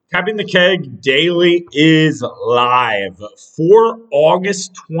Tapping the Keg Daily is live for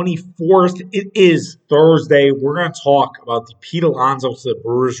August 24th. It is Thursday. We're going to talk about the Pete Alonso to the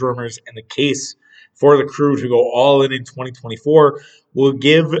Brewers rumors and the case for the Crew to go all in 2024. We'll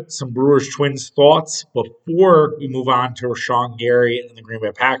give some Brewers Twins thoughts before we move on to Rashan Gary and the Green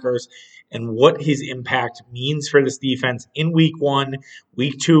Bay Packers and what his impact means for this defense in Week 1,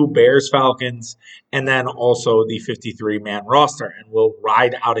 Week 2, Bears-Falcons, and then also the 53-man roster. And we'll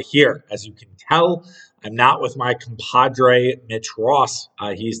ride out of here. As you can tell, I'm not with my compadre, Mitch Ross.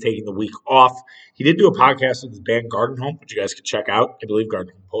 He's taking the week off. He did do a podcast with his band Garden Home, which you guys can check out. I believe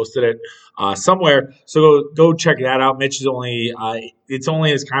Garden Home posted it somewhere. So go check that out. Mitch is it's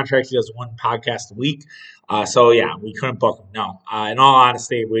only his contract. He does one podcast a week. So yeah, we couldn't book him. No. In all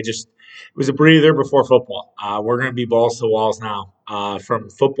honesty, it was a breather before football. We're going to be balls to the walls now from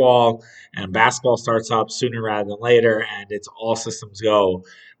football, and basketball starts up sooner rather than later, and it's all systems go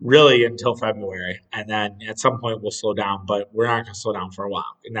really until February. And then at some point we'll slow down, but we're not going to slow down for a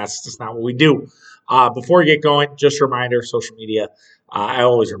while, and that's just not what we do. Before we get going, just a reminder, social media. I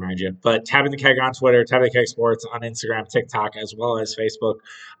always remind you, but Tapping the Keg on Twitter, Tapping the Keg Sports on Instagram, TikTok, as well as Facebook.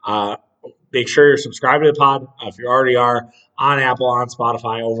 Make sure you're subscribed to the pod. If you already are, on Apple, on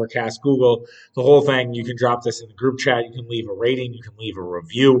Spotify, Overcast, Google, the whole thing. You can drop this in the group chat. You can leave a rating. You can leave a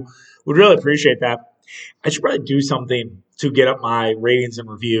review. We'd really appreciate that. I should probably do something to get up my ratings and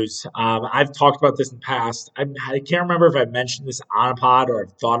reviews. I've talked about this in the past. I can't remember if I mentioned this on a pod or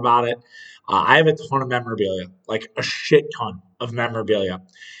I've thought about it. I have a ton of memorabilia, like a shit ton of memorabilia.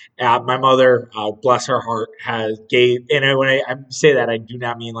 My mother, bless her heart, and when I say that, I do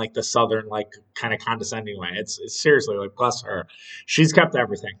not mean like the Southern, like kind of condescending way. It's seriously like, bless her. She's kept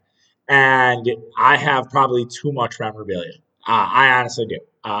everything. And I have probably too much memorabilia. I honestly do.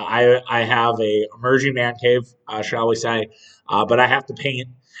 I have a emerging man cave, shall we say, but I have to paint.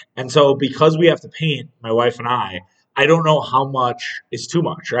 And so because we have to paint, my wife and I don't know how much is too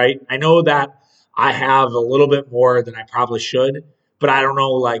much, right? I know that I have a little bit more than I probably should, but I don't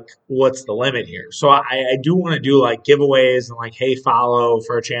know, like, what's the limit here. So I do want to do, like, giveaways and, like, hey, follow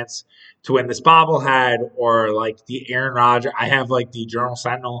for a chance to win this bobblehead or, like, the Aaron Rodgers. I have, like, the Journal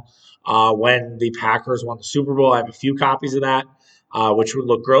Sentinel when the Packers won the Super Bowl. I have a few copies of that, which would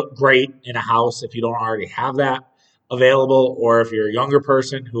look great in a house if you don't already have that available, or if you're a younger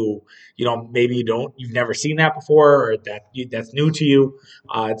person who, maybe you've never seen that before, or that's new to you.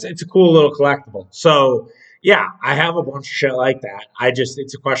 It's a cool little collectible. So, yeah, I have a bunch of shit like that.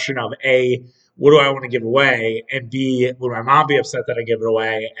 It's a question of A, what do I want to give away? And B, would my mom be upset that I give it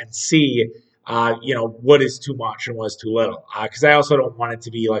away? And C, what is too much and what is too little? Because I also don't want it to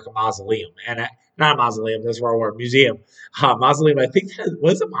be like a mausoleum. And not a mausoleum, that's the wrong word, museum. Mausoleum, I think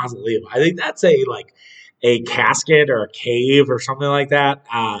what is a mausoleum? I think that's a casket or a cave or something like that.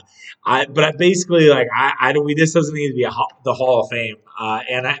 But basically, like, this doesn't need to be the Hall of Fame.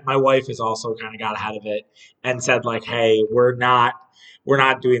 My wife has also kind of got ahead of it and said, like, hey, we're not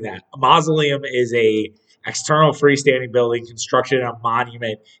doing that. A mausoleum is a external freestanding building constructed in a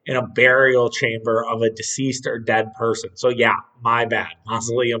monument in a burial chamber of a deceased or dead person. So yeah, my bad.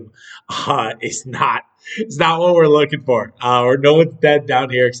 Mausoleum is not. It's not what we're looking for. Or no one's dead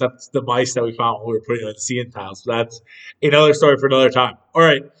down here except the mice that we found when we were putting on the ceiling tiles. So that's another story for another time. All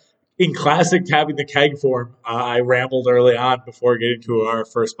right. In Tapping the Keg form, I rambled early on before getting to our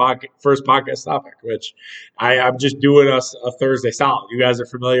first podcast topic, which I'm just doing us a Thursday solid. You guys are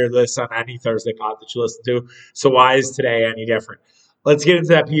familiar with this on any Thursday pod that you listen to. So why is today any different? Let's get into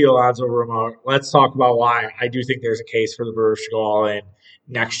that Pete Alonso rumor. Let's talk about why I do think there's a case for the Brewers to go all in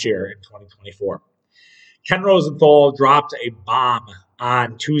next year in 2024. Ken Rosenthal dropped a bomb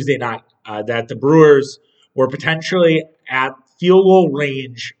on Tuesday night that the Brewers were potentially at field goal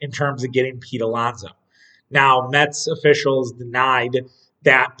range in terms of getting Pete Alonso. Now, Mets officials denied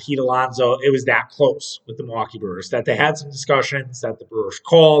that Pete Alonso, it was that close with the Milwaukee Brewers, that they had some discussions that the Brewers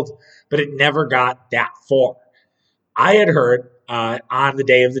called, but it never got that far. I had heard on the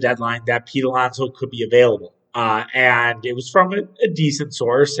day of the deadline that Pete Alonso could be available. And it was from a decent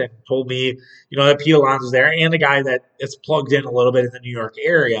source and told me, that Pete Alonso's there and a guy that is plugged in a little bit in the New York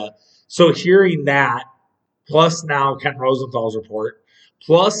area. So hearing that, plus now Ken Rosenthal's report,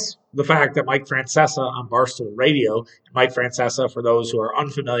 plus the fact that Mike Francesa on Barstool Radio, Mike Francesa, for those who are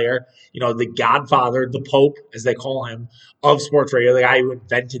unfamiliar, the godfather, the Pope, as they call him, of sports radio, the guy who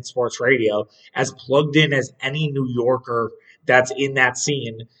invented sports radio, as plugged in as any New Yorker that's in that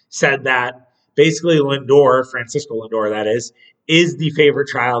scene, said that basically Lindor, Francisco Lindor, that is the favorite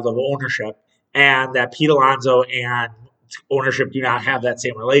child of ownership, and that Pete Alonso and ownership do not have that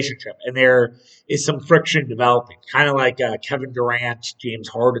same relationship. And there is some friction developing, kind of like Kevin Durant, James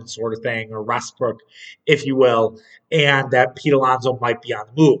Harden sort of thing, or Westbrook, if you will, and that Pete Alonso might be on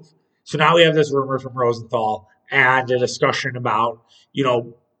the move. So now we have this rumor from Rosenthal and a discussion about,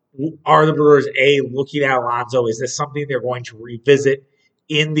 are the Brewers, looking at Alonso? Is this something they're going to revisit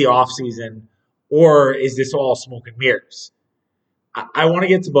in the offseason, or is this all smoke and mirrors? I want to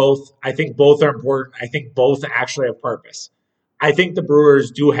get to both. I think both are important. I think both actually have purpose. I think the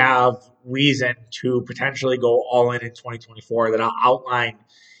Brewers do have reason to potentially go all in 2024 that I'll outline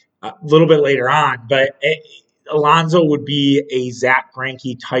a little bit later on. But Alonso would be a Zach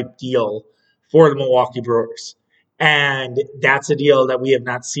Greinke type deal for the Milwaukee Brewers. And that's a deal that we have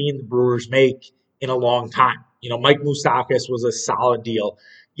not seen the Brewers make in a long time. Mike Moustakas was a solid deal.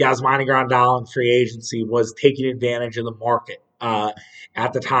 Yasmani Grandal in free agency was taking advantage of the market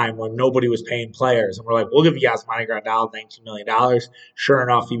at the time when nobody was paying players. And we're like, we'll give Yasmani Grandal $19 million. Sure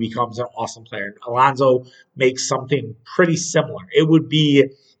enough, he becomes an awesome player. And Alonso makes something pretty similar. It would be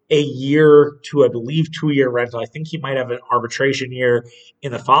a year to, I believe, 2-year rental. I think he might have an arbitration year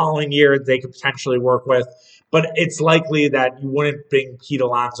in the following year they could potentially work with. But it's likely that you wouldn't bring Pete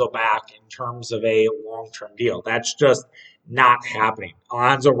Alonso back in terms of a long-term deal. That's just not happening.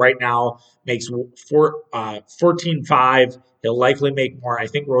 Alonso right now makes 14.5. He'll likely make more. I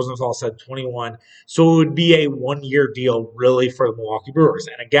think Rosenthal said 21. So it would be a 1-year deal really for the Milwaukee Brewers.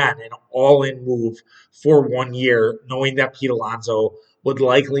 And again, an all-in move for 1 year, knowing that Pete Alonso would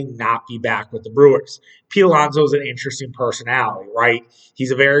likely not be back with the Brewers. Pete Alonso is an interesting personality, right? He's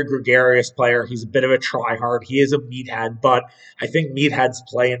a very gregarious player. He's a bit of a tryhard. He is a meathead, but I think meatheads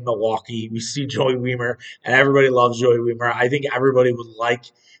play in Milwaukee. We see Joey Wiemer, and everybody loves Joey Wiemer. I think everybody would like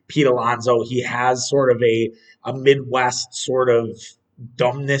Pete Alonso. He has sort of a Midwest sort of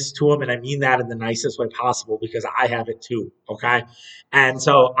dumbness to him, and I mean that in the nicest way possible because I have it too, okay? And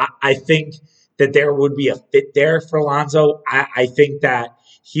so I think that there would be a fit there for Alonso. I think that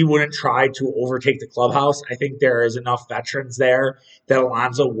he wouldn't try to overtake the clubhouse. I think there is enough veterans there that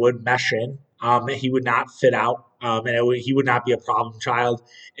Alonso would mesh in. He would not fit out, and he would not be a problem child,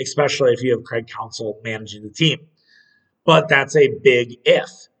 especially if you have Craig Counsell managing the team. But that's a big if.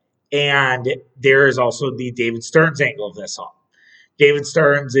 And there is also the David Stearns angle of this all. David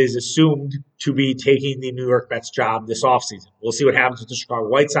Stearns is assumed to be taking the New York Mets job this offseason. We'll see what happens with the Chicago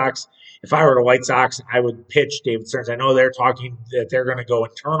White Sox. If I were the White Sox, I would pitch David Stearns. I know they're talking that they're going to go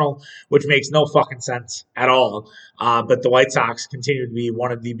internal, which makes no fucking sense at all. But the White Sox continue to be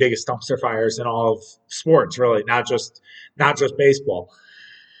one of the biggest dumpster fires in all of sports, really, not just baseball.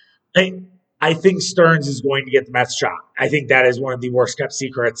 I think Stearns is going to get the Mets job. I think that is one of the worst kept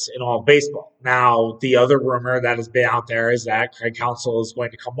secrets in all of baseball. Now, the other rumor that has been out there is that Craig Counsell is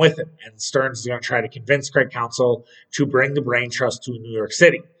going to come with him, and Stearns is going to try to convince Craig Counsell to bring the brain trust to New York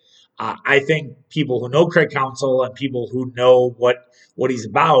City. I think people who know Craig Counsell and people who know what he's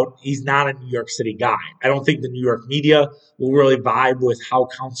about, he's not a New York City guy. I don't think the New York media will really vibe with how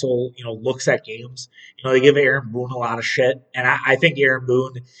Counsell, looks at games. They give Aaron Boone a lot of shit, and I think Aaron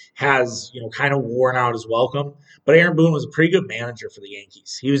Boone has, kind of worn out his welcome. But Aaron Boone was a pretty good manager for the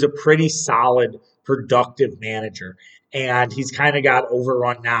Yankees. He was a pretty solid, productive manager. And he's kind of got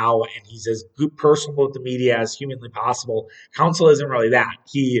overrun now, and he's as good personal with the media as humanly possible. Counsell isn't really that.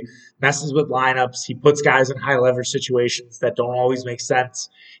 He messes with lineups. He puts guys in high leverage situations that don't always make sense.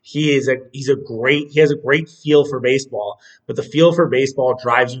 He has a great feel for baseball, but the feel for baseball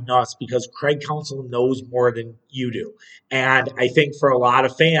drives you nuts because Craig Counsell knows more than you do. And I think for a lot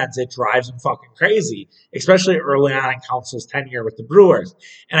of fans, it drives them fucking crazy, especially early on in Counsell's tenure with the Brewers.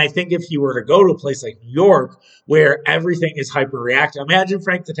 And I think if you were to go to a place like New York, where everything is hyper-reactive, imagine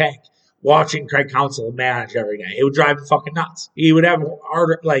Frank the Tank watching Craig Counsell manage every day. It would drive him fucking nuts. He would have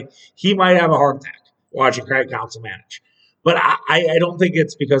he might have a heart attack watching Craig Counsell manage. But I don't think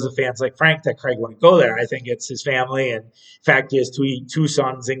it's because of fans like Frank that Craig wouldn't go there. I think it's his family. And in fact, he has two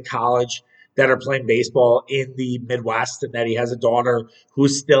sons in college that are playing baseball in the Midwest, and that he has a daughter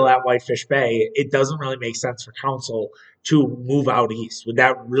who's still at Whitefish Bay. It doesn't really make sense for Counsell to move out east. Would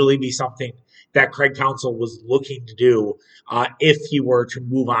that really be something that Craig Counsell was looking to do if he were to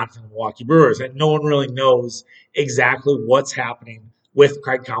move on from the Milwaukee Brewers? And no one really knows exactly what's happening with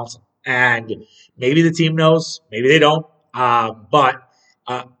Craig Counsell. And maybe the team knows, maybe they don't. But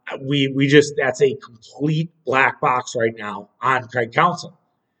we just, that's a complete black box right now on Craig Counsell.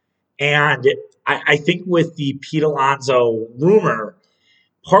 And I think with the Pete Alonso rumor,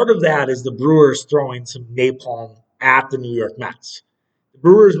 part of that is the Brewers throwing some napalm at the New York Mets. The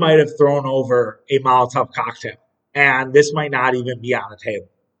Brewers might have thrown over a Molotov cocktail, and this might not even be on the table,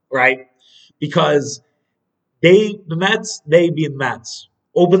 right? Because The Mets, they being the Mets,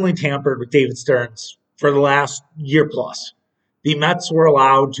 openly tampered with David Stearns for the last year plus. The Mets were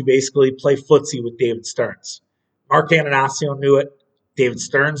allowed to basically play footsie with David Stearns. Mark Ananasio knew it. David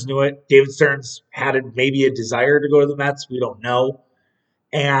Stearns knew it. David Stearns had maybe a desire to go to the Mets. We don't know.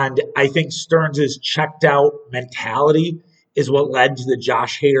 And I think Stearns' checked out mentality is what led to the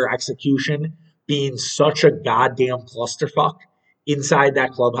Josh Hader execution being such a goddamn clusterfuck inside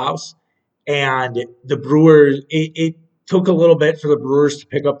that clubhouse. And the Brewers, it took a little bit for the Brewers to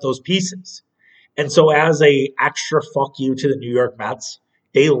pick up those pieces. And so as a extra fuck you to the New York Mets,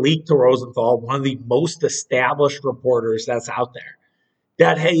 they leaked to Rosenthal, one of the most established reporters that's out there,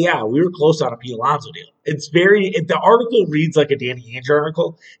 that, hey, yeah, we were close on a Pete Alonso deal. The article reads like a Danny Ainge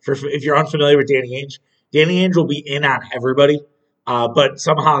article. If you're unfamiliar with Danny Ainge will be in on everybody, but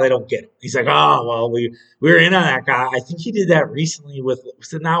somehow they don't get him. He's like, oh, well, we were in on that guy. I think he did that recently with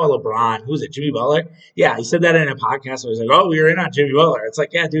LeBron. Who was it, Jimmy Butler? Yeah, he said that in a podcast where he's like, oh, we were in on Jimmy Butler. It's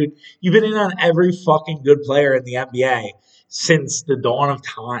like, yeah, dude, you've been in on every fucking good player in the NBA since the dawn of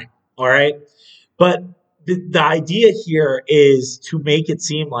time, all right? But the idea here is to make it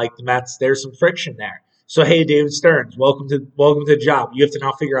seem like the Mets, there's some friction there. So, hey, David Stearns, welcome to the job. You have to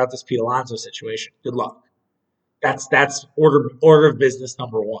now figure out this Pete Alonso situation. Good luck. That's order of business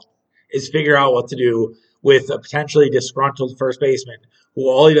number one, is figure out what to do with a potentially disgruntled first baseman who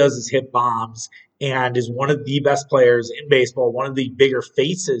all he does is hit bombs and is one of the best players in baseball, one of the bigger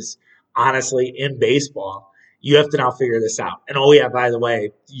faces, honestly, in baseball. You have to now figure this out. And oh yeah, by the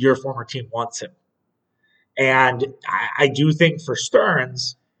way, your former team wants him. And I do think for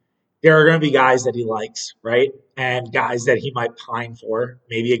Stearns, there are going to be guys that he likes, right? And guys that he might pine for,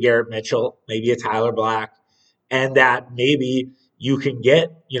 maybe a Garrett Mitchell, maybe a Tyler Black, and that maybe you can get,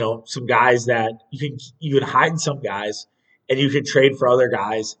 some guys that you can hide some guys and you can trade for other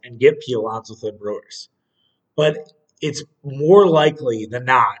guys and get Pete Alonso to the Brewers. But it's more likely than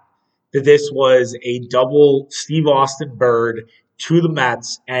not that this was a double Steve Austin Bird to the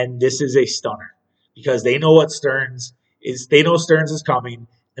Mets, and this is a stunner because they know what Stearns is. They know Stearns is coming,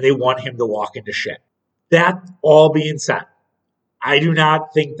 and they want him to walk into shit. That all being said, I do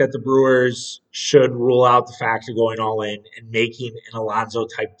not think that the Brewers should rule out the fact of going all in and making an Alonso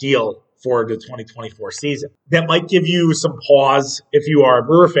type deal for the 2024 season. That might give you some pause. If you are a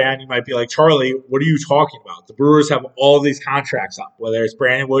Brewer fan, you might be like, Charlie, what are you talking about? The Brewers have all these contracts up, whether it's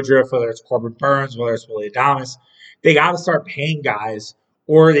Brandon Woodruff, whether it's Corbin Burns, whether it's Willie Adames. They got to start paying guys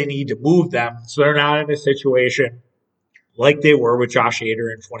or they need to move them so they're not in a situation like they were with Josh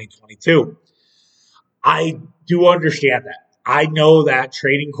Hader in 2022. I do understand that. I know that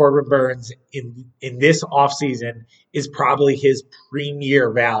trading Corbin Burns in this offseason is probably his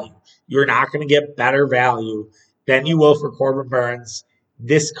premier value. You're not going to get better value than you will for Corbin Burns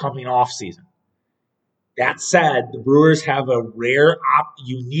this coming offseason. That said, the Brewers have a rare,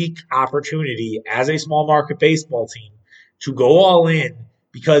 unique opportunity as a small market baseball team to go all in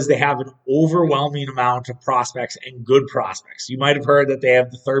because they have an overwhelming amount of prospects and good prospects. You might have heard that they have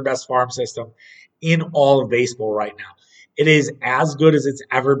the third best farm system in all of baseball right now. It is as good as it's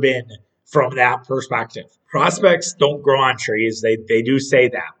ever been from that perspective. Prospects don't grow on trees. They do say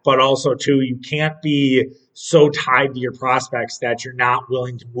that. But also, too, you can't be so tied to your prospects that you're not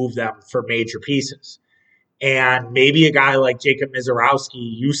willing to move them for major pieces. And maybe a guy like Jacob Mizorowski,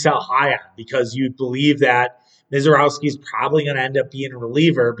 you sell high on because you believe that Mizorowski is probably going to end up being a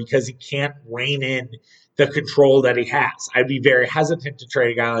reliever because he can't rein in the control that he has. I'd be very hesitant to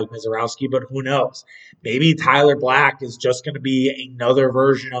trade a guy like Mizorowski, but who knows? Maybe Tyler Black is just going to be another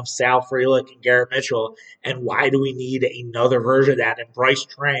version of Sal Frelick and Garrett Mitchell. And why do we need another version of that? And Bryce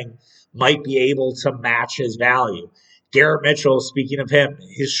Trang might be able to match his value. Garrett Mitchell, speaking of him,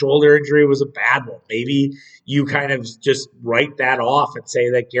 his shoulder injury was a bad one. Maybe you kind of just write that off and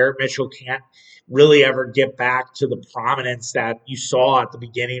say that Garrett Mitchell can't really ever get back to the prominence that you saw at the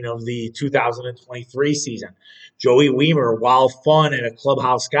beginning of the 2023 season. Joey Wiemer, while fun and a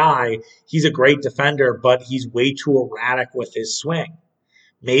clubhouse guy, he's a great defender, but he's way too erratic with his swing.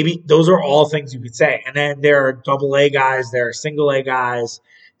 Maybe those are all things you could say. And then there are double A guys, there are single A guys,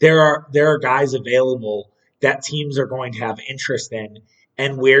 there are guys available that teams are going to have interest in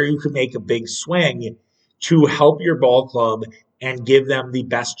and where you can make a big swing to help your ball club and give them the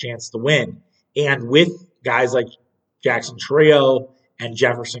best chance to win. And with guys like Jackson Chourio and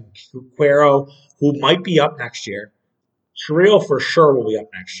Jefferson Cuero, who might be up next year, Chourio for sure will be up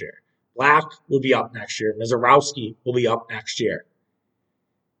next year. Black will be up next year. Mizorowski will be up next year.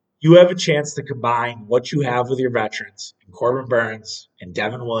 You have a chance to combine what you have with your veterans, and Corbin Burns, and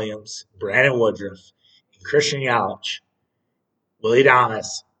Devin Williams, Brandon Woodruff, and Christian Yelich, Willie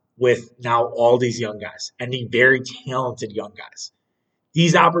Adames, with now all these young guys and the very talented young guys.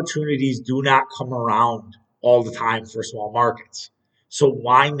 These opportunities do not come around all the time for small markets. So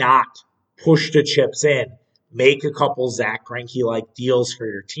why not push the chips in, make a couple Zach Greinke like deals for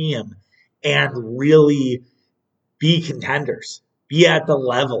your team, and really be contenders, be at the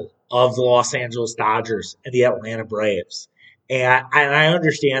level of the Los Angeles Dodgers and the Atlanta Braves. And I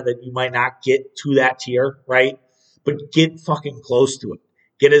understand that you might not get to that tier, right? But get fucking close to it.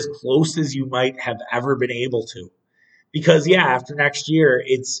 Get as close as you might have ever been able to. Because yeah, after next year,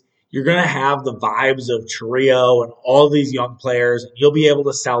 you're gonna have the vibes of Chourio and all these young players, and you'll be able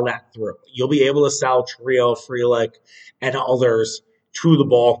to sell that through. You'll be able to sell Chourio, Frelick, and others to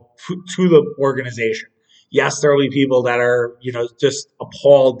the organization. Yes, there will be people that are, just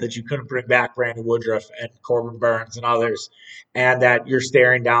appalled that you couldn't bring back Brandon Woodruff and Corbin Burns and others, and that you're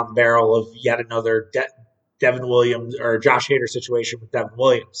staring down the barrel of yet another Devin Williams or Josh Hader situation with Devin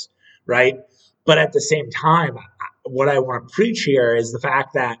Williams, right? But at the same time, what I want to preach here is the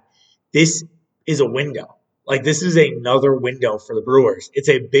fact that this is a window. Like, this is another window for the Brewers. It's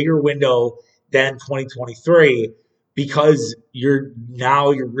a bigger window than 2023 because you're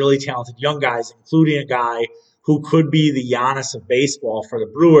really talented young guys, including a guy who could be the Giannis of baseball for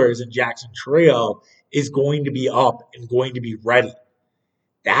the Brewers, and Jackson Chourio is going to be up and going to be ready.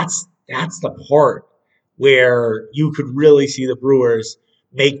 That's the part where you could really see the Brewers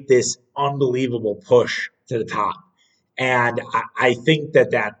make this unbelievable push to the top. And I think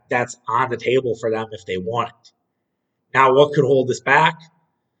that's on the table for them if they want it. Now, what could hold this back?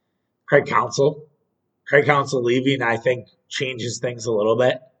 Craig Counsell. Craig Counsell leaving, I think, changes things a little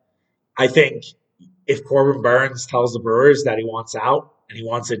bit. I think if Corbin Burns tells the Brewers that he wants out and he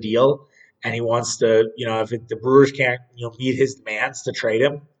wants a deal and he wants to, if the Brewers can't, meet his demands to trade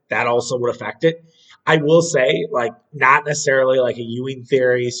him, that also would affect it. I will say, not necessarily like a Ewing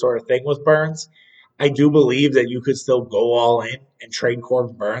theory sort of thing with Burns. I do believe that you could still go all in and trade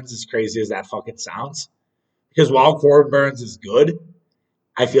Corbin Burns, as crazy as that fucking sounds. Because while Corbin Burns is good,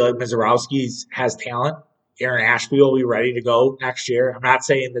 I feel like Mizorowski has talent. Aaron Ashby will be ready to go next year. I'm not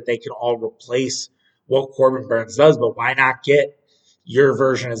saying that they can all replace what Corbin Burns does, but why not get your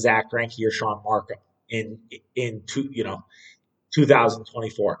version of Zach Greinke or Sean Markham in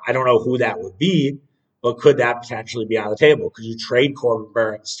 2024? I don't know who that would be, but could that potentially be on the table? Could you trade Corbin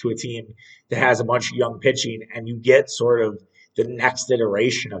Burns to a team that has a bunch of young pitching and you get sort of the next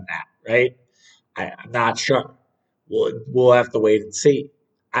iteration of that, right? I'm not sure. We'll have to wait and see.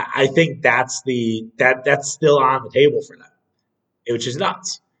 I think that's still on the table for them, which is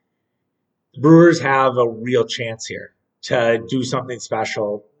nuts. The Brewers have a real chance here to do something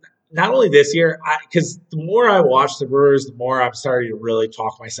special. Not only this year, because the more I watch the Brewers, the more I'm starting to really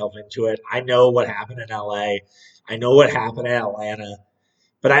talk myself into it. I know what happened in LA. I know what happened in Atlanta.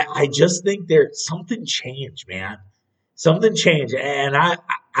 But I just think there's something changed, man. Something changed. And I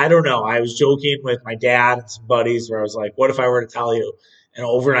don't know. I was joking with my dad and some buddies where I was like, what if I were to tell you an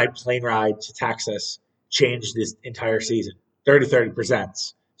overnight plane ride to Texas changed this entire season?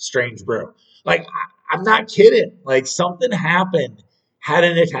 30% strange brew. I'm not kidding. Something happened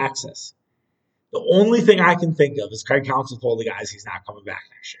heading to Texas. The only thing I can think of is Craig Counsell told the guys he's not coming back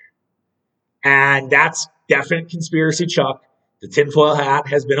next year. And that's definite conspiracy, Chuck. The tinfoil hat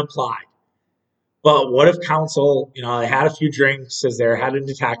has been applied. But what if Counsell, they had a few drinks as they're heading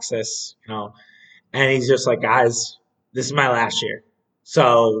to Texas, and he's just like, guys, this is my last year.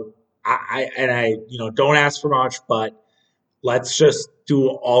 So I don't ask for much, but let's just do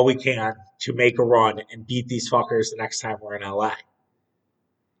all we can to make a run and beat these fuckers the next time we're in LA.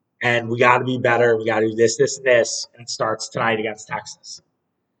 And we got to be better. We got to do this, this, and this. And it starts tonight against Texas.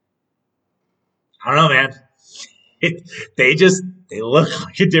 I don't know, man. They look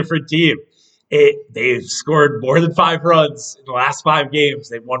like a different team. They've scored more than 5 runs in the last 5 games.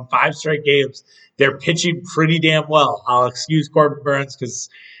 They've won 5 straight games. They're pitching pretty damn well. I'll excuse Corbin Burns because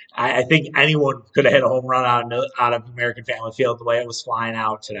I think anyone could have hit a home run out of American Family Field the way it was flying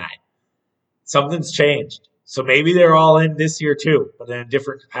out today. Something's changed. So maybe they're all in this year too, but in a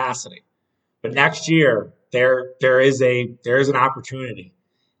different capacity. But next year, there is an opportunity,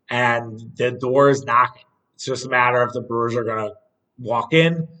 and the door is knocking. It's just a matter of the Brewers are going to walk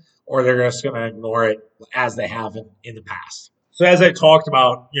in or they're just going to ignore it as they have in the past. So as I talked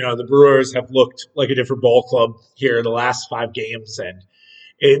about, the Brewers have looked like a different ball club here in the last 5 games, and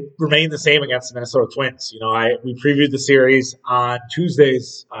it remained the same against the Minnesota Twins. We previewed the series on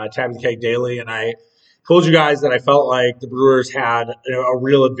Tuesday's Tab of the Keg Daily, and I told you guys that I felt like the Brewers had a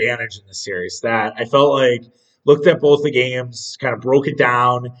real advantage in this series. That I felt like looked at both the games, kind of broke it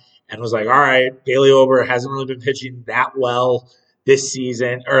down, and was like, all right, Bailey Ober hasn't really been pitching that well this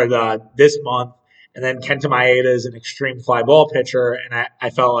season or this month. And then Kenta Maeda is an extreme fly ball pitcher. And I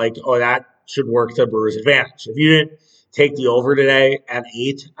felt like, oh, that should work to Brewers' advantage. If you didn't take the over today at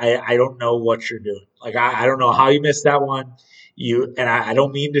 8, I don't know what you're doing. Like, I don't know how you missed that one. I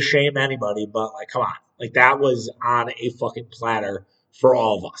don't mean to shame anybody, but like, come on. Like, that was on a fucking platter for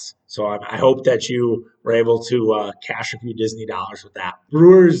all of us. So I hope that you were able to cash a few Disney dollars with that.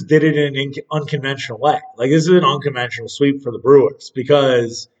 Brewers did it in an unconventional way. Like, this is an unconventional sweep for the Brewers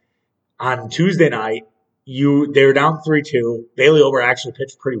because on Tuesday night, they were down 3-2. Bailey Ober actually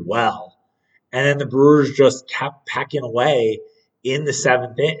pitched pretty well. And then the Brewers just kept pecking away in the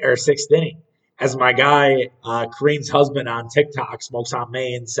sixth inning. As my guy, Kareem's husband on TikTok, Smokes on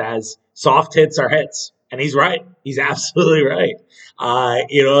Maine, says, soft hits are hits. And he's right. He's absolutely right.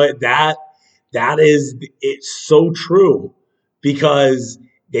 That is, it's so true because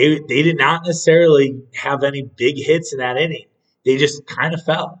they did not necessarily have any big hits in that inning. They just kind of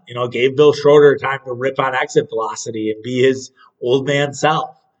fell, gave Bill Schroeder time to rip on exit velocity and be his old man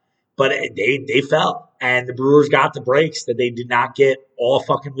self. But they fell, and the Brewers got the breaks that they did not get all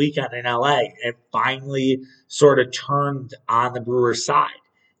fucking weekend in LA. And it finally sort of turned on the Brewers' side,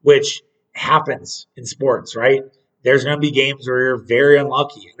 which happens in sports, right? There's going to be games where you're very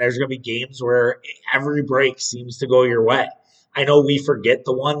unlucky, and there's going to be games where every break seems to go your way. I know we forget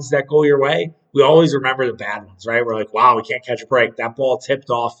the ones that go your way. We always remember the bad ones, right? We're like, wow, we can't catch a break. That ball tipped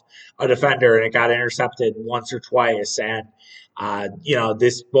off a defender and it got intercepted once or twice. And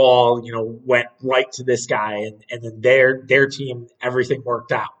this ball, went right to this guy, and then their team, everything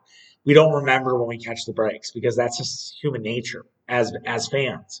worked out. We don't remember when we catch the breaks because that's just human nature as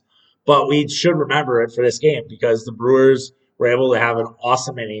fans. But we should remember it for this game because the Brewers were able to have an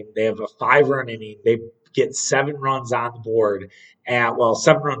awesome inning. They have a 5-run inning. They get 7 runs on the board,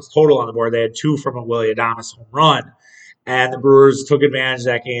 7 runs total on the board. They had 2 from a Willy Adames home run, and the Brewers took advantage of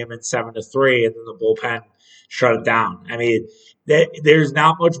that game in 7-3, and then the bullpen shut it down. I mean, there's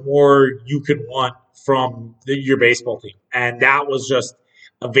not much more you could want from your baseball team, and that was just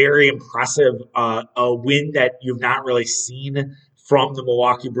a very impressive a win that you've not really seen from the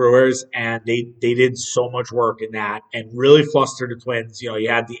Milwaukee Brewers, and they did so much work in that and really flustered the Twins. You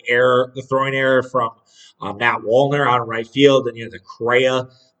had the throwing error from Matt Wallner out of right field, and the Correa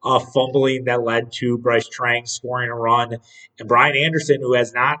fumbling that led to Bryce Trang scoring a run, and Brian Anderson, who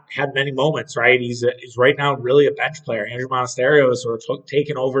has not had many moments, right? He's right now really a bench player. Andrew Monasterio is sort of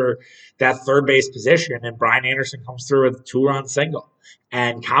taken over that third base position, and Brian Anderson comes through with a 2-run single.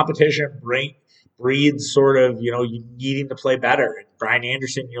 And competition breeds sort of, you needing to play better. And Brian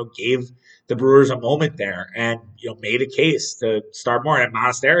Anderson, gave the Brewers a moment there and, made a case to start more. And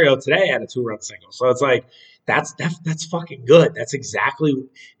Monasterio today had a 2-run single. So it's like, that's fucking good. That's exactly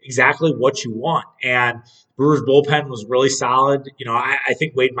what you want. And Brewers bullpen was really solid. I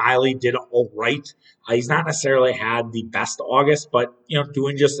think Wade Miley did all right. He's not necessarily had the best August, but,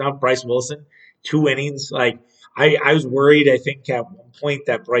 doing just enough. Bryce Wilson, 2 innings. Like, I was worried, I think, at one point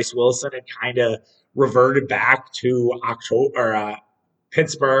that Bryce Wilson had kind of reverted back to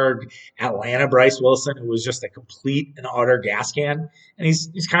Pittsburgh, Atlanta Bryce Wilson, who was just a complete and utter gas can. And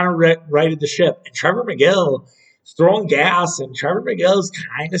he's kind of righted the ship. And Trevor McGill is throwing gas, and Trevor McGill is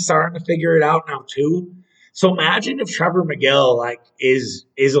kind of starting to figure it out now, too. So imagine if Trevor McGill is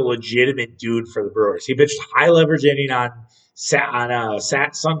a legitimate dude for the Brewers. He pitched high leverage inning on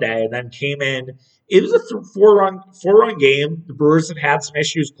Sunday, and then came in. It was a 4-run game. The Brewers have had some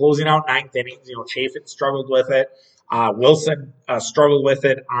issues closing out 9th innings. Chafin struggled with it. Wilson struggled with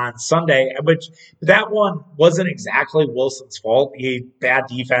it on Sunday, but that one wasn't exactly Wilson's fault. He had bad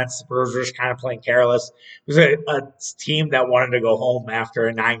defense. The Brewers were just kind of playing careless. It was a team that wanted to go home after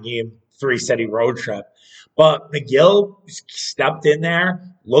a 9-game, 3-city road trip. But McGill stepped in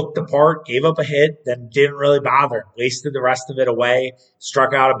there, looked the part, gave up a hit, then didn't really bother. Wasted the rest of it away,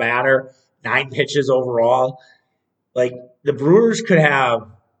 struck out a batter, 9 pitches overall. Like, the Brewers could have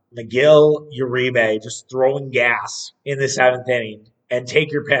McGill, Uribe just throwing gas in the 7th inning and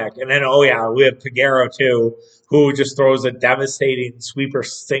take your pick. And then, we have Peguero too, who just throws a devastating sweeper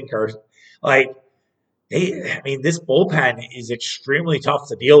sinker. Like, this bullpen is extremely tough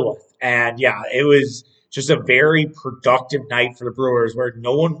to deal with. And it was just a very productive night for the Brewers where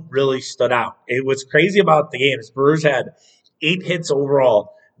no one really stood out. What's crazy about the game is Brewers had 8 hits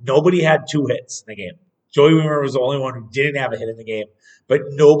overall. Nobody had 2 hits in the game. Joey Wiemer was the only one who didn't have a hit in the game, but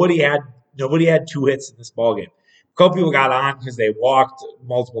nobody had 2 hits in this ballgame. A couple people got on because they walked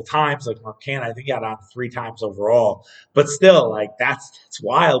multiple times, like Mark Canha, I think got on 3 times overall. But still, that's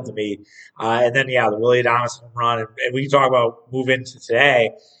wild to me. And then, the Willy Adames home run. And we can talk about move into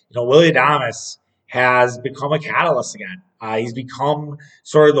today. Willy Adames has become a catalyst again. He's become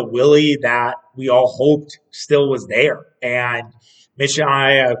sort of the Willie that we all hoped still was there. And Mitch and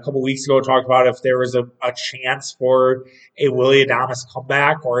I a couple weeks ago talked about if there was a chance for a Willie Adames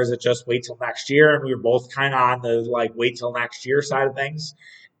comeback, or is it just wait till next year? And we were both kind of on the like wait till next year side of things.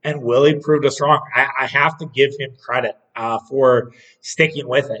 And Willie proved us wrong. I have to give him credit for sticking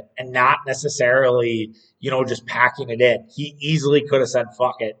with it and not necessarily, just packing it in. He easily could have said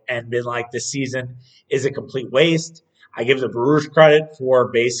fuck it and been like, this season is a complete waste. I give the Brewers credit for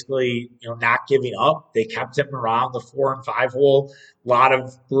basically, not giving up. They kept him around the 4 and 5 hole. A lot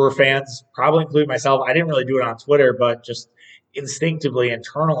of Brewer fans, probably including myself, I didn't really do it on Twitter, but just instinctively,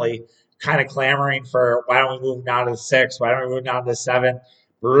 internally, kind of clamoring for why don't we move down to the 6? Why don't we move down to the 7?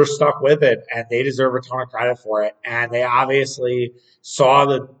 Brewers stuck with it, and they deserve a ton of credit for it. And they obviously saw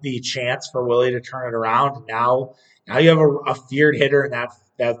the chance for Willie to turn it around. Now you have a feared hitter in that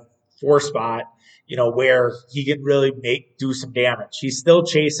 4 spot, where he can really do some damage. He's still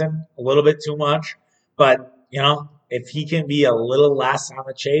chasing a little bit too much, but if he can be a little less on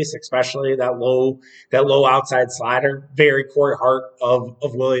the chase, especially that low outside slider, very Corey Hart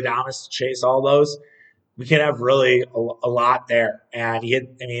of Willie Adames to chase all those, we can have really a lot there. And he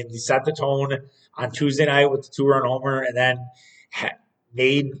set the tone on Tuesday night with the 2-run homer, and then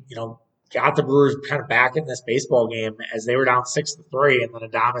made, got the Brewers kind of back in this baseball game as they were down 6-3, and then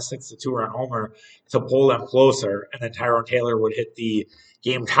Adames hits the 2-run homer to pull them closer, and then Tyrone Taylor would hit the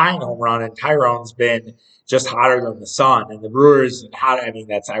game tying home run, and Tyrone's been just hotter than the sun. And the Brewers,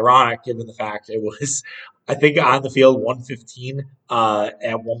 that's ironic given the fact it was, I think, on the field 115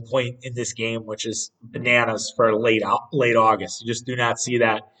 at one point in this game, which is bananas for late August. You just do not see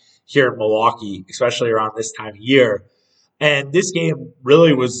that here in Milwaukee, especially around this time of year. And this game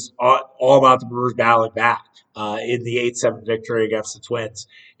really was all about the Brewers battling back in the 8-7 victory against the Twins.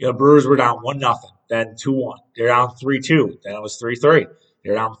 Brewers were down 1-0, then 2-1. They're down 3-2. Then it was 3-3.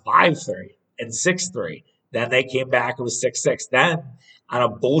 They're down 5-3 and 6-3. Then they came back. It was 6-6. Then on a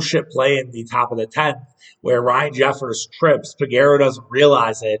bullshit play in the top of the 10th where Ryan Jeffers trips, Figueroa doesn't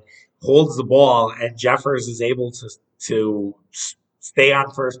realize it, holds the ball, and Jeffers is able to stay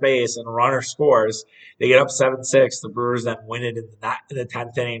on first base, and a runner scores. They get up 7-6. The Brewers then win it in the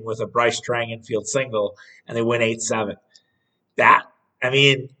 10th inning with a Bryce Trang infield single, and they win 8-7. That's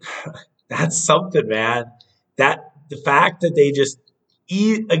something, man. That the fact that they just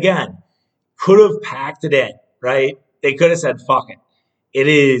again could have packed it in, right? They could have said, fuck it. It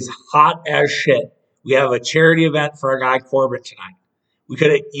is hot as shit. We have a charity event for our guy Corbin tonight. They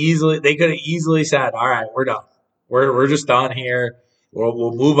could have easily said, all right, we're done. We're just done here.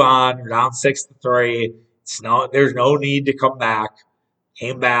 We'll move on. We're down 6-3. There's no need to come back.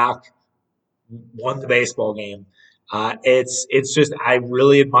 Came back, won the baseball game. It's just, I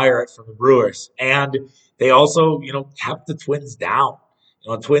really admire it from the Brewers. And they also, kept the Twins down.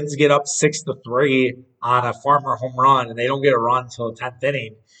 Twins get up 6-3 on a Farmer home run, and they don't get a run until the 10th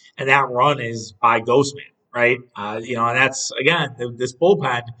inning. And that run is by Ghostman, right? And that's, again, this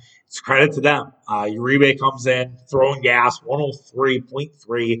bullpen, it's credit to them. Uribe comes in, throwing gas,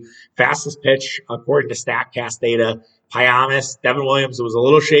 103.3, fastest pitch according to StatCast data. Piamis, Devin Williams, it was a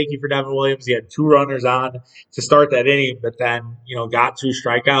little shaky for Devin Williams. He had 2 runners on to start that inning, but then, got 2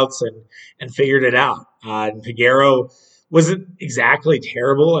 strikeouts and figured it out. And Figueroa wasn't exactly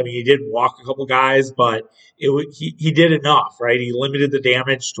terrible. He did walk a couple guys, but he did enough, right? He limited the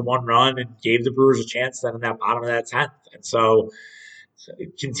damage to 1 run and gave the Brewers a chance then in that bottom of that 10th. And so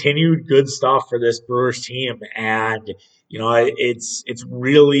continued good stuff for this Brewers team. And, it's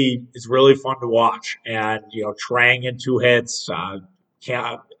really fun to watch. And, Trang had 2 hits,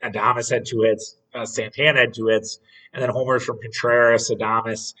 Adames had 2 hits, Santana had 2 hits, and then homers from Contreras,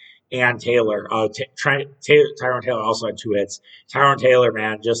 Adames, and Taylor. Tyrone Taylor also had 2 hits. Tyrone Taylor,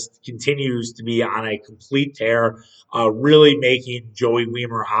 man, just continues to be on a complete tear, really making Joey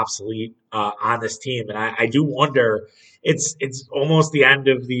Wiemer obsolete on this team. And I do wonder, it's almost the end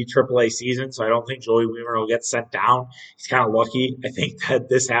of the AAA season, so I don't think Joey Wiemer will get sent down. He's kind of lucky, I think, that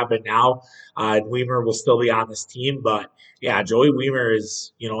this happened now. And Wiemer will still be on this team, but yeah, Joey Wiemer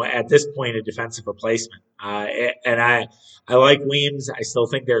is, at this point, a defensive replacement. And I like Weems. I still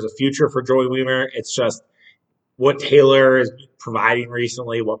think there's a future for Joey Wiemer. It's just what Taylor is providing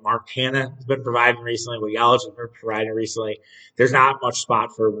recently, what Mark Hanna has been providing recently, what Yelich has been providing recently. There's not much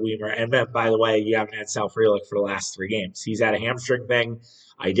spot for Wiemer. And then, by the way, you haven't had Sal Frelick for the last 3 games. He's had a hamstring thing.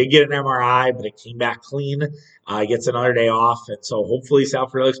 I did get an MRI, but it came back clean. He gets another day off, and so hopefully Sal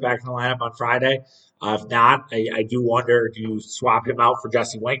Frelick's back in the lineup on Friday. If not, I do wonder, do you swap him out for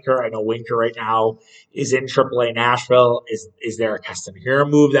Jesse Winker? I know Winker right now is in AAA Nashville. Is there a Castanera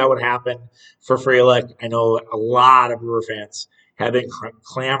move that would happen for Frelick? I know a lot of Brewer fans have been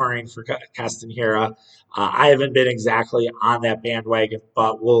clamoring for Castanera. I haven't been exactly on that bandwagon,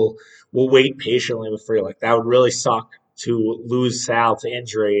 but we'll wait patiently with Frelick. That would really suck to lose Sal to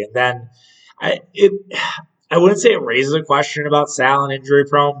injury, and then I it I wouldn't say it raises a question about Sal and injury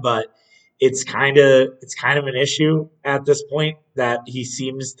prone, but it's kind of an issue at this point that he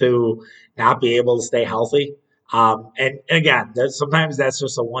seems to not be able to stay healthy. And again, sometimes that's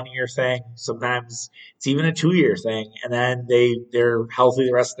just a 1 year thing. Sometimes it's even a 2 year thing, and then they're healthy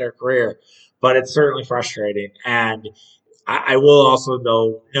the rest of their career. But it's certainly frustrating. And I will also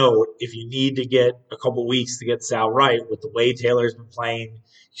note if you need to get a couple weeks to get Sal right with the way Taylor's been playing,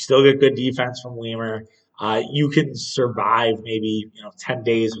 you still get good defense from Weimer. You can survive maybe 10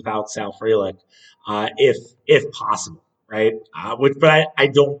 days without Sal Frelick, if possible, right? But I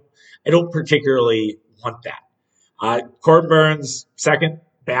don't particularly want that. Corbin Burns, second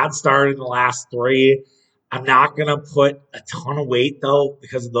bad start in the last three. I'm not going to put a ton of weight, though,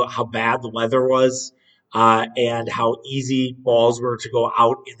 because of how bad the weather was and how easy balls were to go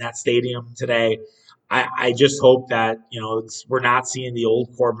out in that stadium today. I just hope that, we're not seeing the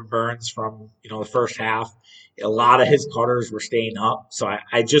old Corbin Burns from, the first half. A lot of his cutters were staying up. So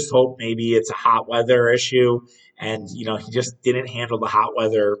I just hope maybe it's a hot weather issue and, he just didn't handle the hot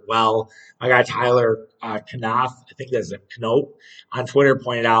weather well. My guy Tyler Knopf, I think that's a Knope, on Twitter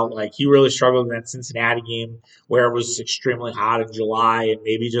pointed out like he really struggled in that Cincinnati game where it was extremely hot in July, and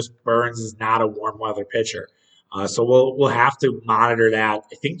maybe just Burns is not a warm weather pitcher. So we'll have to monitor that.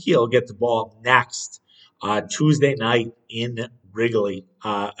 I think he'll get the ball next Tuesday night in Wrigley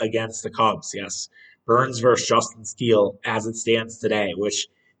against the Cubs. Yes, Burns versus Justin Steele as it stands today, which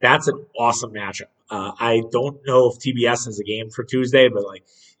that's an awesome matchup. I don't know if TBS has a game for Tuesday, but like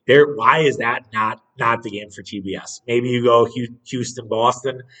why is that not the game for TBS? Maybe you go Houston,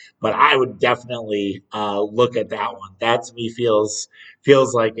 Boston, but I would definitely look at that one. That to me feels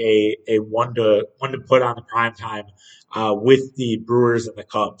like a one to put on the prime time with the Brewers and the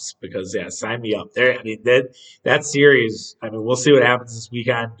Cubs, because yeah, sign me up there. I mean that series. I mean, we'll see what happens this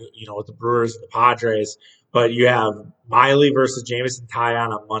weekend. With the Brewers and the Padres. But you have Miley versus Jameson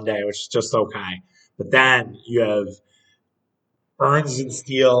Taillon on Monday, which is just okay. But then you have Burns and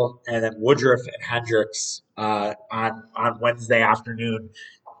Steele, and then Woodruff and Hendricks on Wednesday afternoon.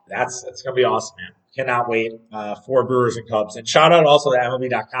 That's gonna be awesome, man. Cannot wait for Brewers and Cubs. And shout out also to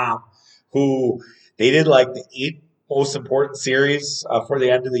MLB.com, who they did like the 8 most important series for the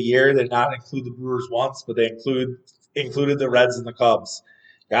end of the year. They did not include the Brewers once, but they included the Reds and the Cubs.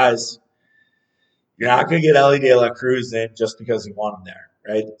 Guys, you're not going to get Ellie De La Cruz in just because you want him there,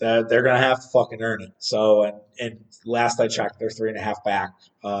 right? They're going to have to fucking earn it. So, and last I checked, they're 3.5 back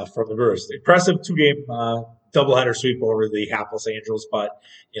from the Brewers. The impressive 2-game doubleheader sweep over the hapless Angels, but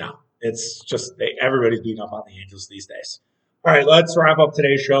it's just everybody's beating up on the Angels these days. All right, let's wrap up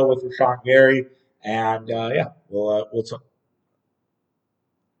today's show with Rashan Gary, and we'll talk.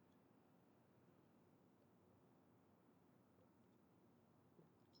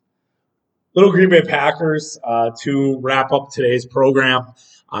 Little Green Bay Packers to wrap up today's program.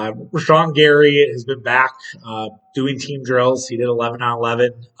 Rashan Gary has been back doing team drills. He did 11 on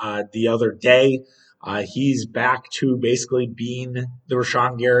 11 the other day. He's back to basically being the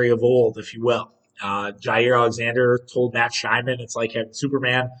Rashan Gary of old, if you will. Jair Alexander told Matt Scheinman it's like having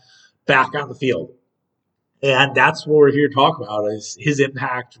Superman back on the field. And that's what we're here to talk about is his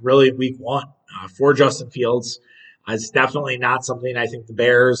impact really in week one for Justin Fields. It's definitely not something I think the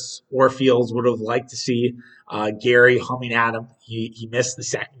Bears or Fields would have liked to see Gary humming at him. He missed the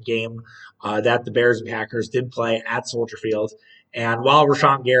second game that the Bears and Packers did play at Soldier Field. And while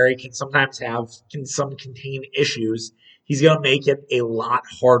Rashan Gary can sometimes have some contain issues, he's going to make it a lot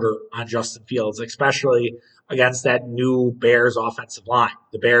harder on Justin Fields, especially against that new Bears offensive line.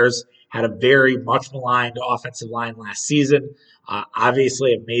 The Bears had a very much maligned offensive line last season.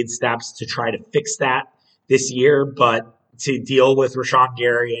 Obviously, have made steps to try to fix that this year, but to deal with Rashan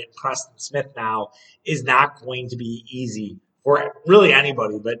Gary and Preston Smith now is not going to be easy for really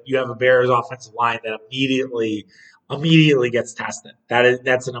anybody. But you have a Bears offensive line that immediately gets tested.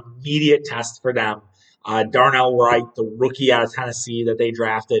 That's an immediate test for them. Darnell Wright, the rookie out of Tennessee that they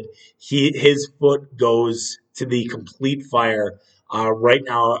drafted, his foot goes to the complete fire. Right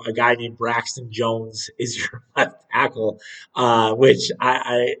now, a guy named Braxton Jones is your left tackle, which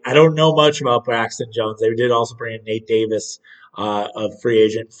I don't know much about Braxton Jones. They did also bring in Nate Davis, a free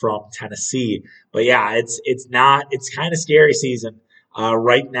agent from Tennessee. But yeah, it's kind of scary season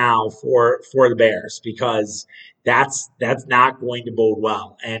right now for the Bears, because that's not going to bode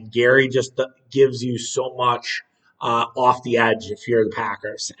well. And Gary just gives you so much off the edge if you're the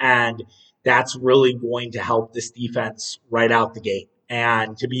Packers, and that's really going to help this defense right out the gate.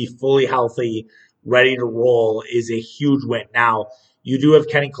 And to be fully healthy, ready to roll is a huge win. Now, you do have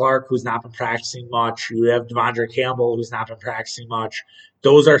Kenny Clark, who's not been practicing much. You have Devondre Campbell, who's not been practicing much.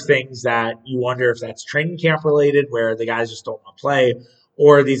 Those are things that you wonder if that's training camp related, where the guys just don't want to play,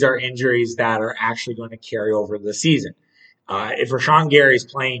 or these are injuries that are actually going to carry over the season. If Rashan Gary is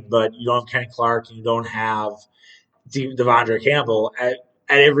playing, but you don't have Kenny Clark and you don't have Devondre Campbell,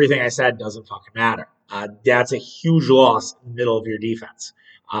 everything I said doesn't fucking matter. That's a huge loss in the middle of your defense.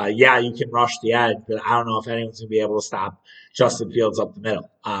 Yeah, you can rush the edge, but I don't know if anyone's going to be able to stop Justin Fields up the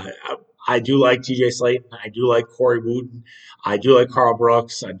middle. I do like TJ Slayton. I do like Corey Wooten. I do like Carl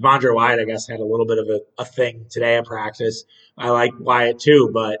Brooks. Devondre Wyatt, I guess, had a little bit of a thing today in practice. I like Wyatt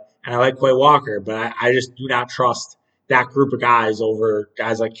too, and I like Quay Walker, but I just do not trust that group of guys over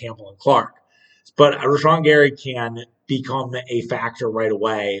guys like Campbell and Clark. But Rashan Gary can become a factor right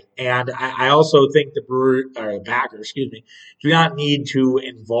away. And I also think the Packers, do not need to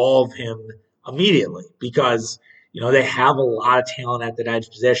involve him immediately, because they have a lot of talent at that edge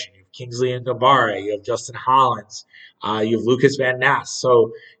position. You have Kingsley and Gabara, you have Justin Hollins, you have Lucas Van Ness.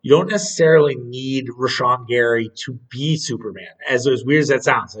 So you don't necessarily need Rashan Gary to be Superman, as weird as that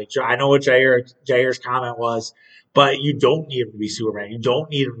sounds. Like, I know what Jair's comment was, but you don't need him to be Superman. You don't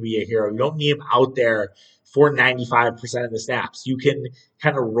need him to be a hero. You don't need him out there for 95% of the snaps. You can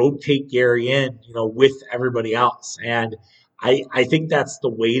kind of rotate Gary in, with everybody else. And I think that's the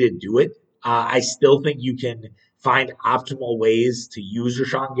way to do it. I still think you can find optimal ways to use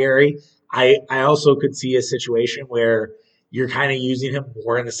Rashan Gary. I also could see a situation where you're kind of using him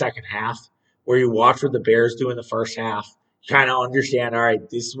more in the second half, where you watch what the Bears do in the first half. You kind of understand, all right,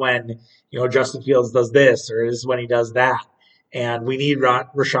 this is when, Justin Fields does this, or this is when he does that. And we need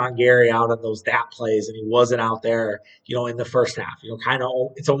Rashan Gary out on those DAP plays, and he wasn't out there, in the first half. Kind of,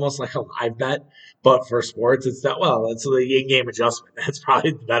 it's almost like a live bet, but for sports, it's that. Well, it's the in-game adjustment. That's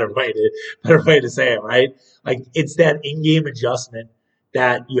probably the better way to say it, right? Like, it's that in-game adjustment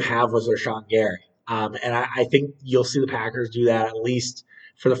that you have with Rashan Gary, and I think you'll see the Packers do that at least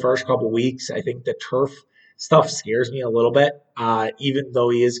for the first couple weeks. I think the turf stuff scares me a little bit, even though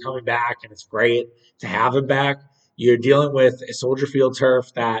he is coming back, and it's great to have him back. You're dealing with a Soldier Field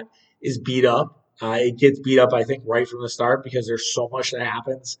turf that is beat up. It gets beat up, I think, right from the start, because there's so much that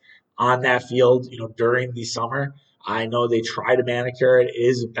happens on that field, during the summer. I know they try to manicure it. It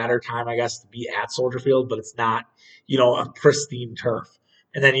is a better time, I guess, to be at Soldier Field, but it's not, a pristine turf.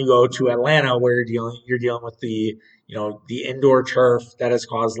 And then you go to Atlanta, where you're dealing with the indoor turf that has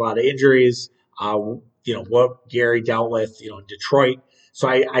caused a lot of injuries. What Gary dealt with, in Detroit. So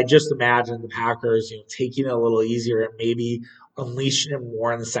I just imagine the Packers, taking it a little easier and maybe unleashing him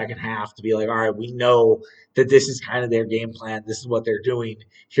more in the second half to be like, all right, we know that this is kind of their game plan. This is what they're doing.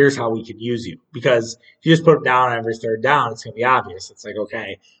 Here's how we can use you. Because if you just put him down every third down, it's going to be obvious. It's like,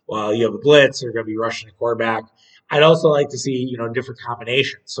 okay, well, you have a blitz, you're going to be rushing the quarterback. I'd also like to see, different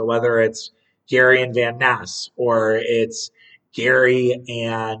combinations. So whether it's Gary and Van Ness, or it's Gary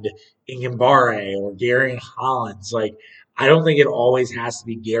and Ingambare, or Gary and Hollins, like, I don't think it always has to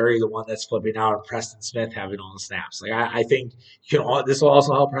be Gary, the one that's flipping out, and Preston Smith having all the snaps. Like, I think this will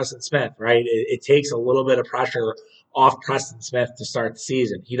also help Preston Smith, right? It takes a little bit of pressure off Preston Smith to start the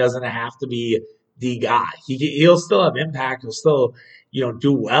season. He doesn't have to be the guy. He'll still have impact. He'll still,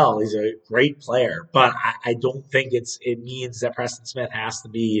 do well. He's a great player, but I don't think it means that Preston Smith has to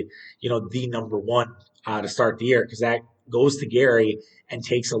be, the number one to start the year, because that goes to Gary and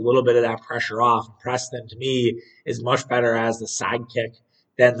takes a little bit of that pressure off. Preston, to me, is much better as the sidekick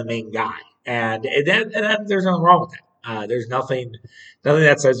than the main guy. And then there's nothing wrong with that. There's nothing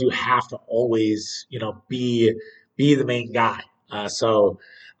that says you have to always, be the main guy. So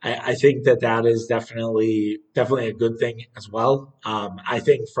I think that is definitely a good thing as well. I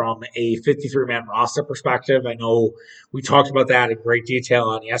think from a 53-man roster perspective, I know we talked about that in great detail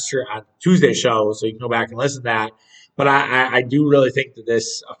on Tuesday's show, so you can go back and listen to that. But I do really think that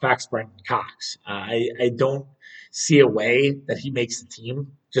this affects Brendan Cox. I don't see a way that he makes the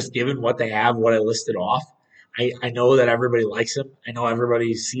team, just given what they have, what I listed off. I know that everybody likes him. I know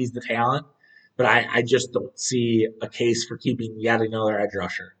everybody sees the talent, but I just don't see a case for keeping yet another edge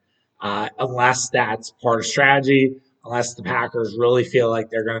rusher. Unless that's part of strategy, unless the Packers really feel like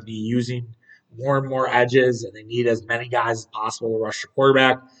they're going to be using more and more edges and they need as many guys as possible to rush the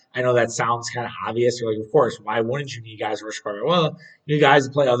quarterback, I know that sounds kind of obvious. You're like, of course, why wouldn't you need guys to rush quarterback? Well, you need guys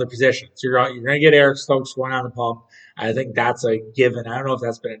to play other positions. You're going to get Eric Stokes going on the pump. I think that's a given. I don't know if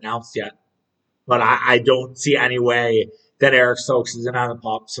that's been announced yet, but I don't see any way that Eric Stokes is in on the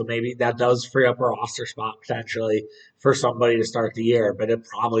pump. So maybe that does free up a roster spot potentially for somebody to start the year, but it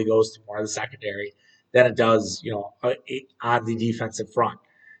probably goes to more of the secondary than it does, on the defensive front.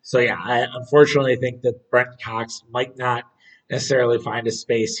 So yeah, I unfortunately think that Brent Cox might not necessarily find a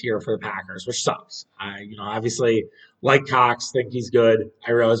space here for the Packers, which sucks. Obviously like Cox, think he's good.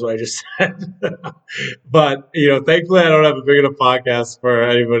 I realize what I just said, but thankfully I don't have a big enough podcast for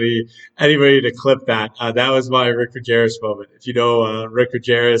anybody to clip that. That was my Rick Ramirez moment. If you know Rick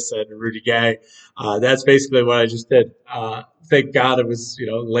Ramirez and Rudy Gay, that's basically what I just did. Thank God it was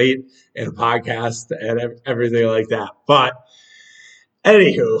late in a podcast and everything like that. But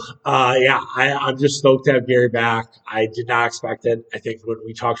anywho, I'm just stoked to have Gary back. I did not expect it. I think when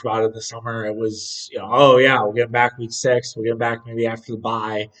we talked about it in the summer, it was, oh yeah, we'll get him back week 6. We'll get him back maybe after the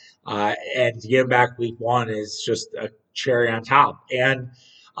bye. And to get him back week 1 is just a cherry on top. And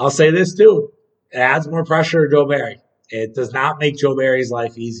I'll say this too. It adds more pressure to Joe Barry. It does not make Joe Barry's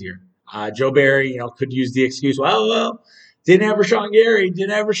life easier. Joe Barry, could use the excuse, well, didn't have Rashan Gary.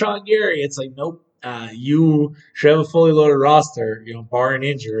 It's like, nope. You should have a fully loaded roster, barring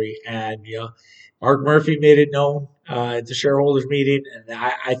injury. And, Mark Murphy made it known at the shareholders meeting. And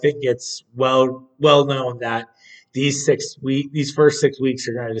I think it's well known that these first 6 weeks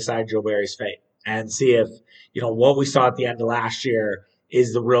are going to decide Joe Barry's fate and see if, what we saw at the end of last year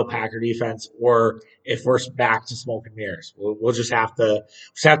is the real Packer defense, or if we're back to smoke and mirrors. We'll just have to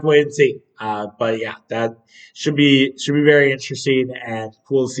wait and see. But yeah, that should be very interesting and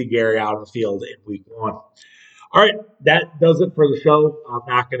cool to see Gary out on the field in week 1. All right, that does it for the show. I'm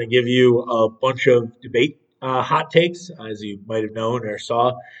not going to give you a bunch of debate hot takes. As you might have known or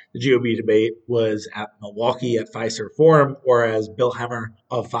saw, the GOP debate was at Milwaukee at Fiserv Forum, or as Bill Hemmer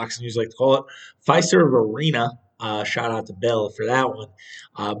of Fox News like to call it, Fiserv Arena. Shout out to Bill for that one.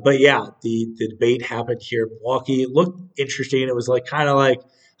 But yeah, the debate happened here in Milwaukee. It looked interesting. It was kind of like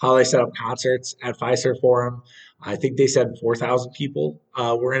how they set up concerts at Fiserv Forum. I think they said 4,000 people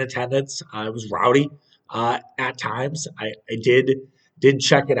were in attendance. It was rowdy at times. I did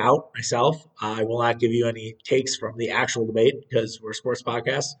check it out myself. I will not give you any takes from the actual debate because we're a sports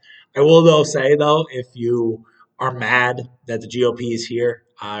podcast. I will say if you are mad that the GOP is here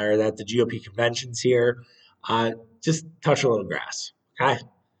or that the GOP convention's here, just touch a little grass. Okay,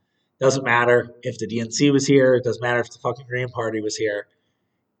 doesn't matter if the DNC was here. It doesn't matter if the fucking Green Party was here.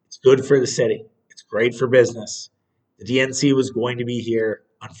 It's good for the city. It's great for business. The DNC was going to be here.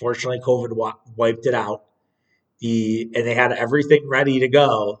 Unfortunately, COVID wiped it out. And they had everything ready to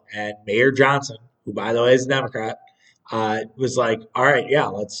go. And Mayor Johnson, who by the way is a Democrat, was like, "All right, yeah,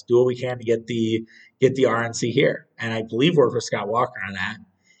 let's do what we can to get the RNC here." And I believe worked with Scott Walker on that,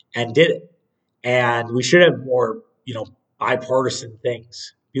 and did it. And we should have more, bipartisan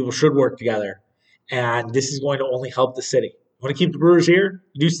things. People should work together, and this is going to only help the city. You want to keep the Brewers here?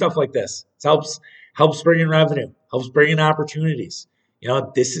 Do stuff like this. It helps bring in revenue, helps bring in opportunities.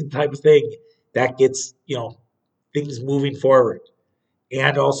 This is the type of thing that gets things moving forward,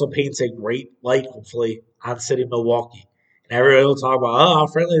 and also paints a great light, hopefully, on the city of Milwaukee. And everybody will talk about, how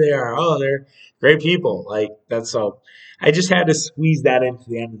friendly they are. Oh, they're great people. That's so. I just had to squeeze that into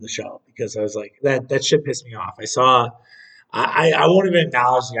the end of the show because I was like, that shit pissed me off. I won't even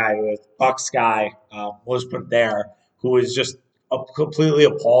acknowledge the guy with Bucks guy was put there, who was just completely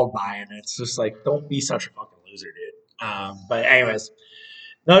appalled by it. And it's just like, don't be such a fucking loser, dude. But anyways,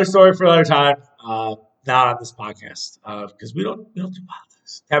 another story for another time. Not on this podcast because we don't do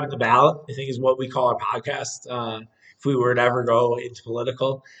politics. Tapping the ballot, I think, is what we call our podcast. If we were to ever go into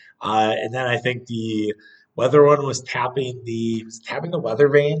political, and then I think the weather one was tapping the weather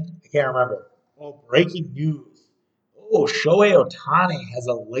vane. I can't remember. Oh, breaking news! Oh, Shohei Ohtani has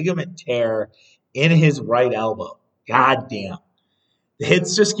a ligament tear in his right elbow. God damn! The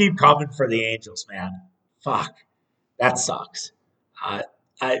hits just keep coming for the Angels, man. Fuck, that sucks. Uh,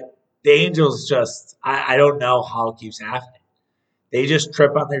 I the Angels just I don't know how it keeps happening. They just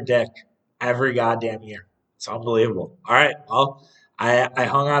trip on their dick every goddamn year. It's unbelievable. All right, well, I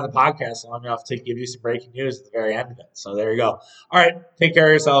hung on the podcast long enough to give you some breaking news at the very end of it. So there you go. All right, take care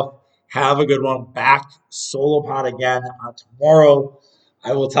of yourself. Have a good one. Back solo pod again tomorrow.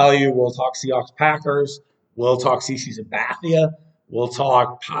 I will tell you, we'll talk Seahawks Packers. We'll talk CC Sabathia. We'll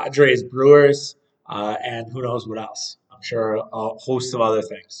talk Padres Brewers. And who knows what else. I'm sure a host of other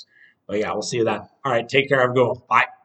things. But yeah, we'll see you then. All right, take care. Have a good one. Bye.